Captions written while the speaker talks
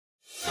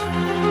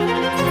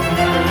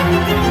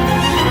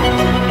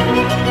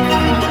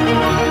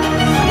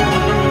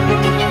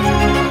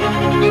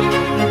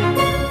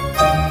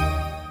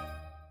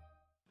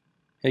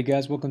Hey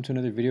guys, welcome to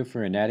another video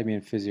for anatomy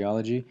and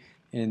physiology.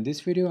 In this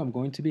video, I'm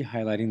going to be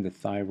highlighting the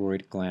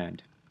thyroid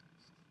gland.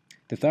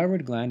 The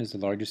thyroid gland is the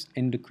largest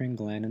endocrine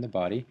gland in the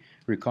body.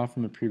 Recall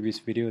from a previous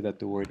video that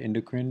the word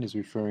endocrine is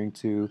referring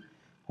to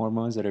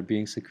hormones that are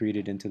being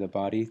secreted into the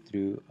body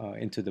through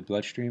into the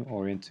bloodstream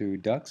or into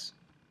ducts.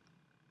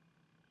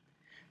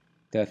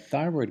 The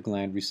thyroid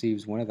gland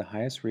receives one of the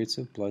highest rates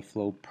of blood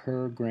flow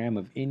per gram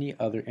of any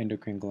other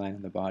endocrine gland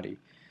in the body.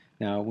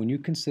 Now, when you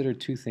consider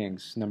two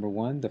things, number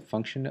one, the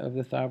function of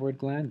the thyroid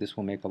gland, this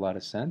will make a lot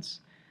of sense,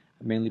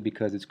 mainly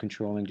because it's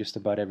controlling just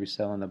about every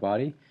cell in the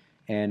body,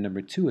 and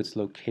number two, its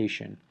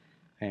location.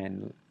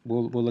 And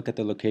we'll look at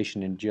the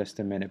location in just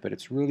a minute, but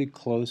it's really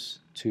close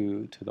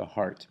to the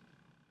heart.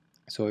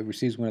 So it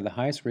receives one of the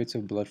highest rates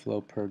of blood flow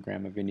per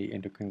gram of any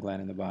endocrine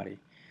gland in the body.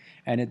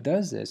 And it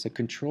does this, it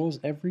controls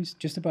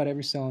just about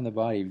every cell in the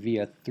body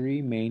via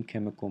three main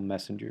chemical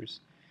messengers.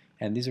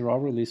 And these are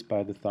all released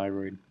by the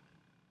thyroid.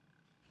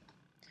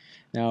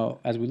 Now,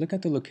 as we look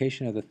at the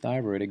location of the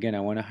thyroid, again, I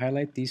want to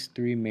highlight these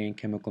three main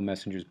chemical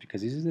messengers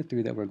because these are the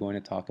three that we're going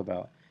to talk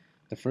about.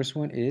 The first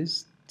one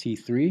is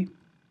T3,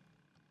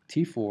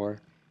 T4,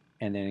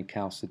 and then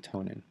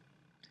calcitonin.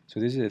 So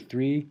these are the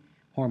three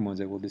hormones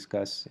that we'll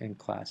discuss in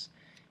class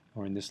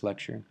or in this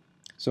lecture.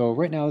 So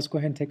right now, let's go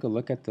ahead and take a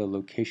look at the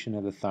location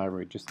of the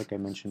thyroid, just like I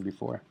mentioned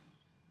before.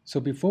 So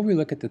before we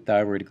look at the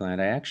thyroid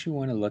gland, I actually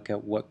want to look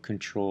at what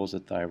controls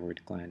the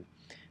thyroid gland.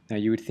 Now,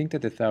 you would think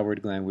that the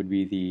thyroid gland would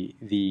be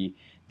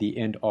the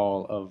end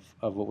all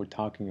of what we're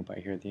talking about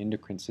here, the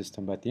endocrine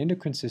system, but the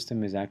endocrine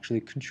system is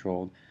actually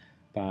controlled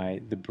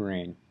by the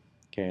brain.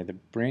 Okay, the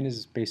brain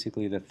is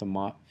basically the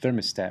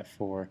thermostat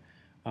for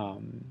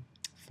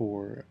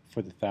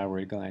the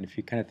thyroid gland. If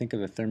you kind of think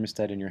of a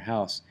thermostat in your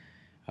house,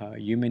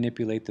 you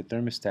manipulate the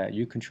thermostat,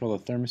 you control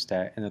the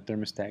thermostat, and the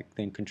thermostat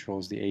then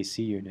controls the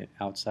AC unit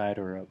outside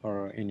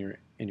or in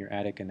your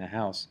attic in the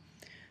house.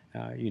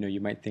 You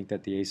might think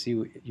that the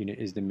AC unit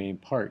is the main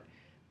part,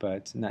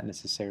 but not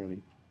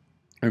necessarily.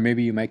 Or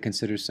maybe you might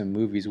consider some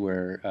movies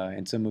where,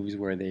 in some movies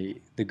where the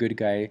good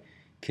guy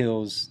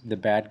kills the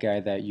bad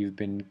guy that you've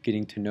been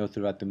getting to know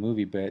throughout the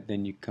movie, but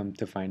then you come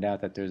to find out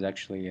that there's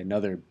actually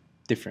another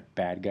different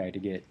bad guy to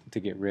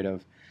get rid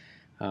of.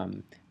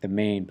 The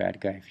main bad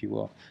guy, if you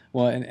will.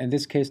 Well, in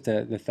this case,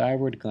 the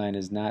thyroid gland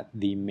is not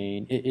the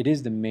main, it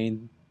is the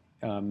main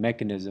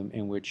mechanism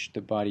in which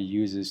the body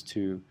uses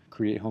to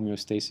create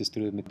homeostasis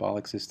through the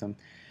metabolic system.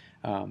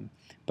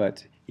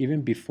 But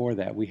even before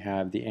that, we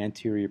have the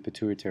anterior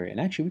pituitary. And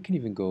actually, we can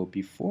even go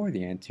before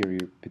the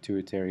anterior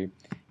pituitary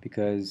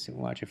because,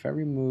 watch, if I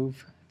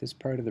remove this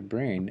part of the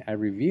brain, I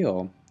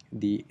reveal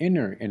the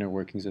inner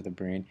workings of the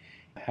brain,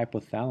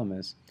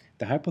 hypothalamus.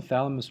 The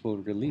hypothalamus will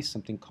release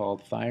something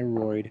called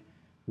thyroid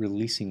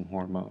releasing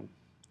hormone.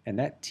 And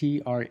that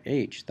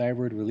TRH,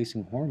 thyroid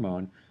releasing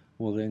hormone,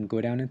 will then go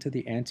down into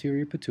the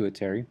anterior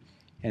pituitary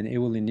and it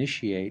will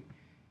initiate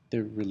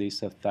the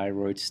release of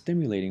thyroid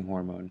stimulating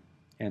hormone.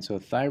 And so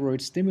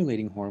thyroid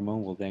stimulating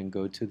hormone will then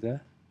go to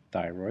the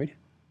thyroid.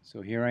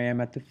 So here I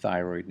am at the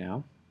thyroid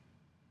now.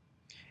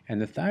 And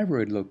the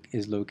thyroid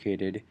is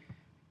located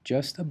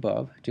just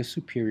above, just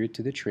superior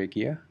to the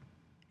trachea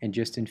and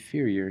just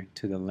inferior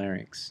to the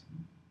larynx.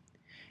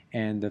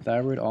 And the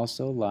thyroid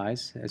also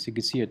lies, as you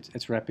can see,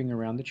 it's wrapping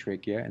around the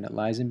trachea and it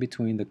lies in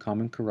between the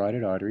common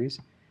carotid arteries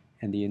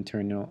and the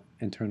internal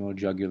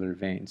jugular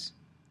veins.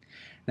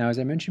 Now, as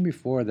I mentioned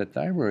before, the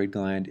thyroid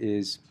gland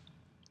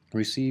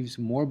receives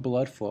more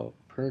blood flow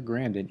per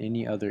gram than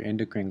any other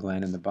endocrine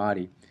gland in the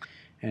body.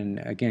 And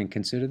again,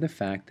 consider the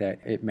fact that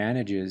it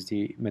manages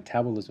the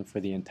metabolism for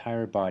the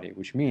entire body,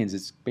 which means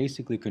it's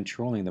basically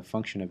controlling the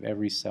function of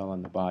every cell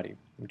in the body,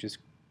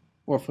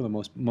 or for the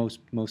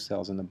most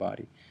cells in the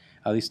body,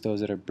 at least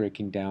those that are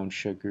breaking down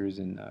sugars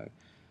and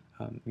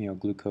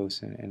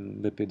glucose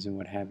and lipids and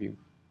what have you.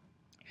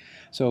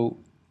 So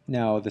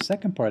now the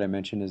second part I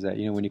mentioned is that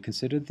when you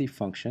consider the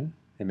function,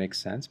 it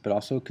makes sense, but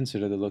also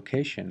consider the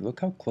location.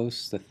 Look how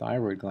close the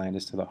thyroid gland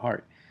is to the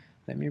heart.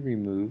 Let me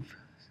remove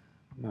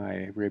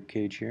my rib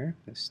cage here,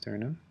 the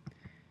sternum,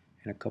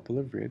 and a couple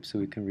of ribs so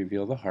we can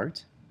reveal the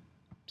heart,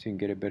 so you can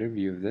get a better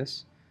view of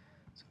this.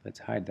 So let's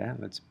hide that.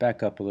 Let's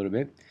back up a little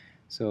bit.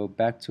 So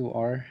back to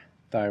our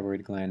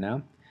thyroid gland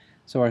now.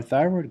 So our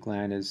thyroid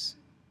gland is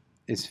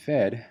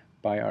fed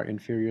by our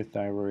inferior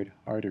thyroid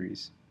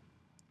arteries.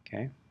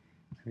 Okay,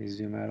 let me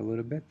zoom out a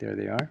little bit. There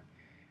they are.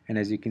 And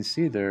as you can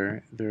see,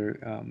 their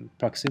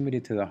proximity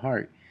to the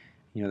heart.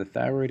 The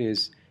thyroid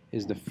is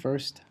the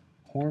first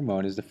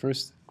hormone, is the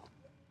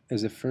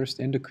first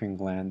endocrine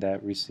gland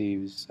that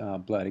receives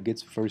blood. It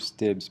gets first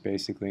dibs,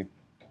 basically.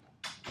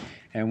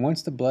 And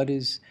once the blood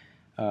is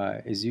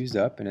used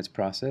up in its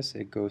process,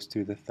 it goes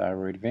through the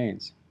thyroid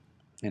veins.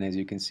 And as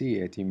you can see,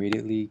 it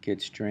immediately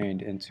gets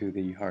drained into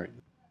the heart.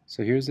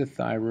 So here's the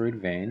thyroid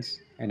veins,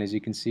 and as you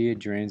can see, it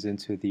drains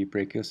into the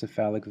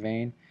brachiocephalic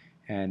vein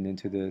and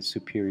into the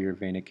superior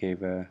vena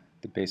cava,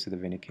 the base of the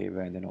vena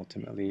cava, and then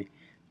ultimately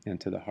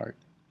into the heart.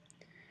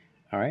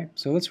 All right,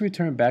 so let's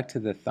return back to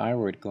the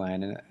thyroid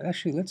gland, and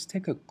actually let's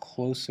take a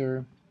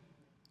closer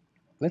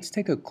let's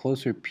take a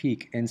closer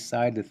peek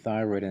inside the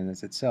thyroid and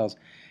its cells.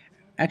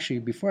 Actually,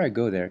 before I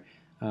go there,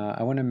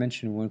 I want to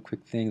mention one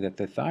quick thing, that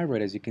the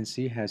thyroid, as you can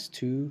see, has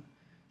two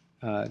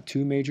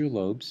major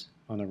lobes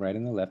on the right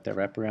and the left that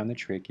wrap around the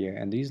trachea,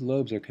 and these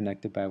lobes are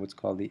connected by what's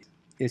called the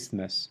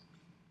isthmus.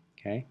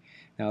 Okay,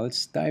 now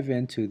let's dive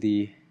into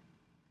the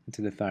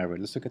thyroid.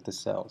 Let's look at the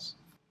cells.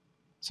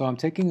 So I'm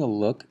taking a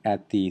look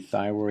at the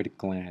thyroid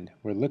gland.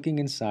 We're looking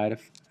inside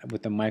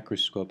with a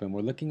microscope, and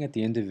we're looking at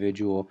the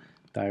individual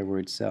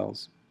thyroid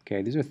cells.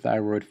 Okay, these are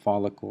thyroid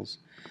follicles.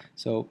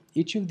 So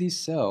each of these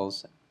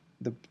cells,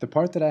 the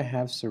part that I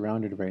have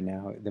surrounded right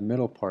now, the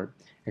middle part,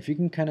 if you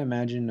can kind of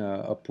imagine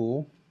a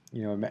pool,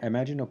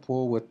 imagine a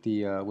pool with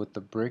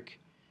the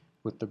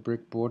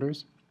brick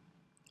borders.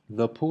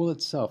 The pool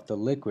itself, the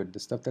liquid, the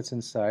stuff that's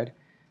inside,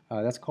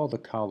 that's called the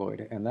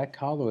colloid, and that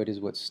colloid is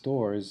what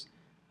stores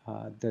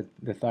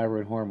the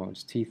thyroid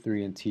hormones,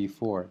 T3 and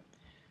T4.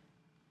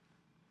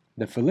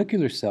 The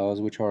follicular cells,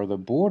 which are the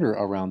border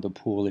around the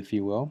pool, if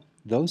you will,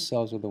 those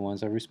cells are the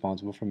ones that are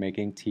responsible for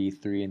making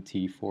T3 and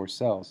T4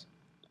 cells.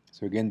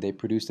 So again, they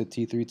produce the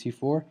T3,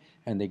 T4,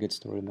 and they get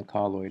stored in the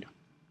colloid.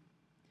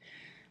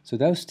 So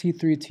those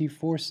T3,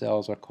 T4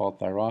 cells are called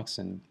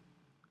thyroxin.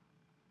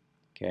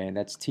 Okay, and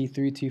that's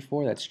T3,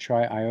 T4, that's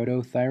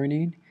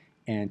triiodothyronine,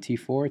 and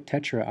T4,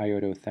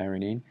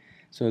 tetraiodothyronine.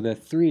 So the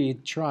three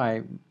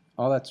tri,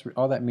 all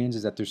that means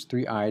is that there's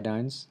three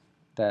iodines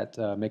that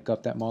make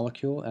up that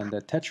molecule, and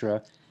the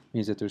tetra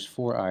means that there's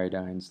four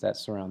iodines that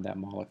surround that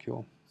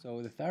molecule.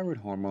 So the thyroid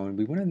hormone,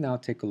 we want to now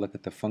take a look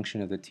at the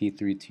function of the T3,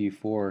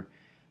 T4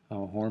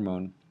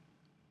 hormone.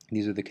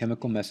 These are the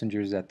chemical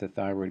messengers that the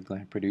thyroid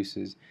gland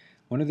produces.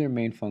 One of their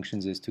main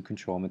functions is to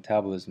control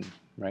metabolism,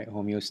 right?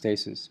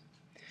 Homeostasis.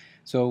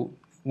 So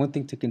one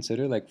thing to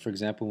consider, like for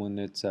example,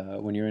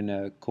 when you're in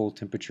a cold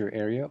temperature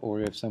area,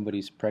 or if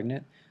somebody's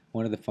pregnant,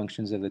 one of the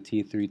functions of the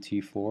T3,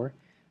 T4,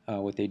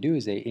 what they do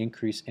is they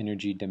increase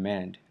energy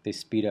demand. They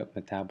speed up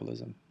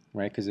metabolism,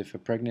 right? Because if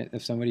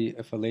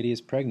a lady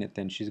is pregnant,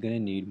 then she's going to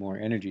need more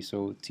energy.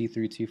 So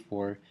T3,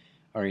 T4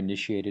 are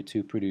initiated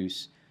to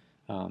produce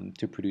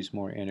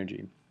more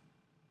energy.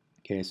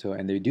 Okay, so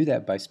and they do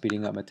that by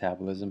speeding up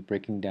metabolism,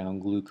 breaking down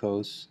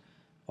glucose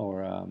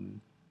or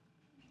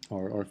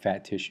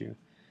fat tissue.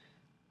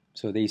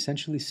 So they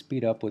essentially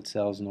speed up what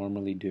cells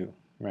normally do,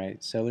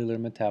 right? Cellular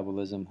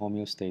metabolism,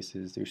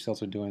 homeostasis, your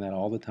cells are doing that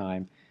all the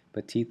time,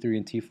 but T3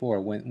 and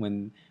T4,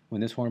 when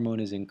this hormone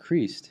is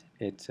increased,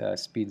 it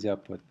speeds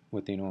up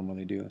what they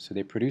normally do. So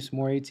they produce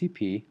more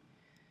ATP,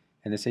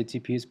 and this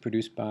ATP is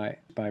produced by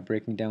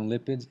breaking down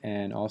lipids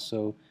and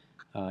also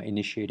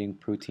initiating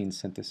protein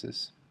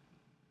synthesis.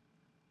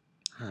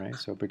 All right,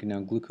 so breaking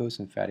down glucose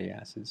and fatty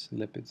acids,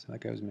 lipids,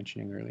 like I was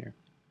mentioning earlier.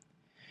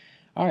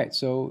 All right,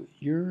 so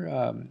your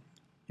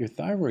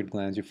thyroid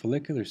glands, your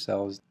follicular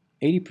cells,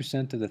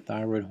 80% of the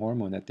thyroid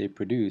hormone that they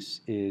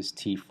produce is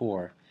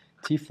T4.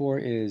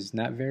 T4 is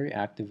not very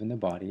active in the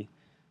body,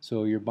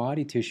 so your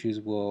body tissues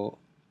will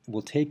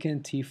take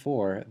in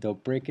T4, they'll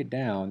break it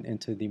down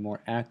into the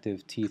more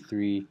active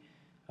T3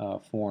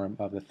 form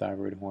of the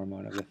thyroid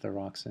hormone, of the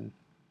thyroxin.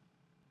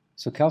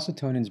 So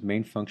calcitonin's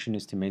main function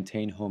is to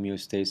maintain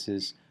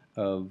homeostasis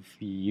of,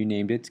 you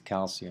named it,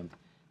 calcium,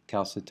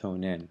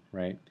 calcitonin,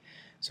 right?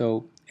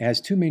 So it has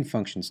two main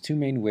functions, two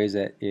main ways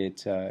that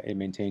it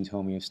maintains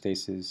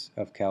homeostasis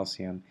of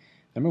calcium.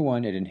 Number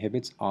one, it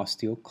inhibits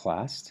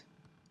osteoclast,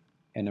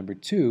 and number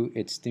two,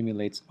 it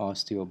stimulates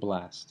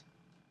osteoblast.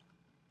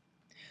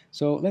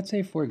 So let's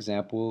say, for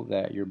example,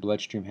 that your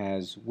bloodstream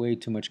has way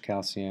too much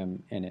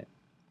calcium in it,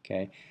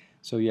 okay?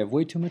 So you have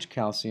way too much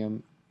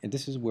calcium, and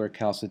this is where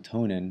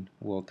calcitonin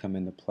will come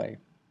into play.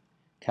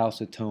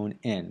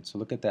 Calcitonin. So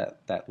look at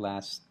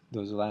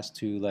those last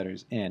two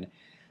letters, N.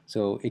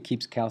 So it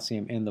keeps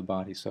calcium in the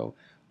body. So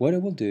what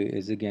it will do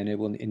is, again, it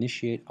will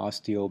initiate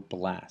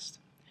osteoblast.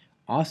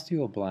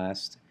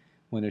 Osteoblast,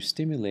 when they're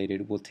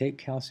stimulated, will take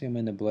calcium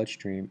in the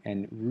bloodstream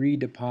and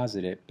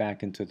redeposit it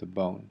back into the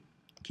bone.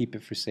 Keep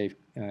it for safe.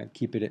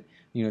 Keep it,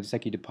 just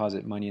like you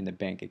deposit money in the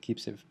bank. It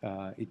keeps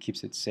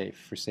it safe,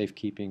 for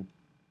safekeeping,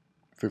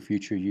 for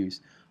future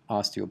use.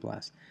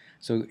 Osteoblast.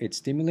 So it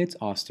stimulates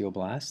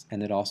osteoblast,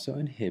 and it also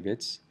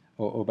inhibits,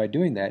 or by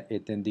doing that,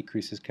 it then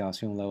decreases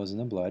calcium levels in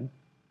the blood.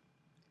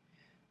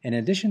 In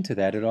addition to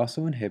that, it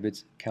also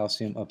inhibits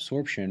calcium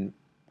absorption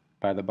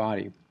by the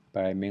body,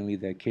 by mainly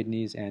the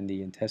kidneys and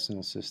the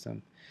intestinal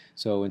system.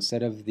 So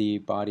instead of the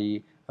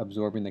body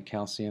absorbing the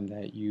calcium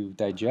that you've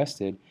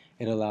digested,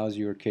 it allows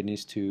your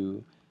kidneys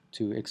to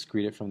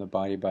excrete it from the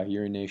body by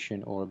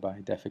urination or by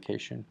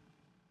defecation.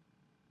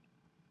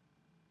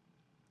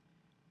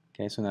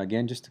 Okay, so now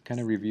again, just to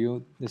kind of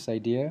review this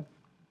idea,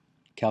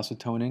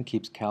 calcitonin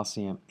keeps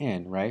calcium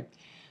in, right?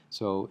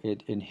 So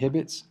it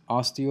inhibits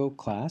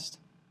osteoclast.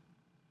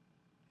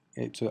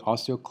 So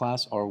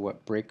osteoclasts are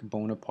what break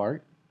bone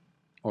apart,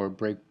 or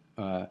break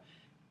bone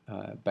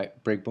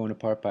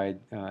apart by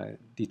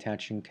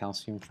detaching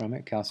calcium from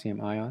it,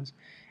 calcium ions,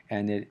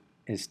 and it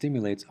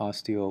stimulates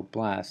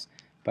osteoblasts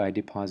by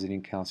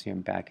depositing calcium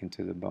back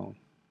into the bone.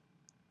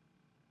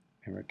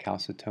 Remember,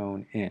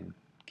 calcitonin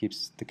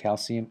keeps the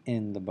calcium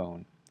in the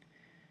bone.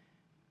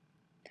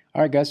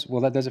 Alright guys,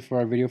 well that does it for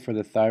our video for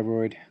the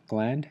thyroid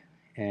gland,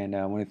 and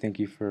I want to thank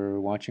you for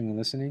watching and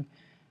listening.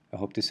 I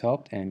hope this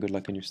helped, and good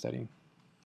luck in your studying.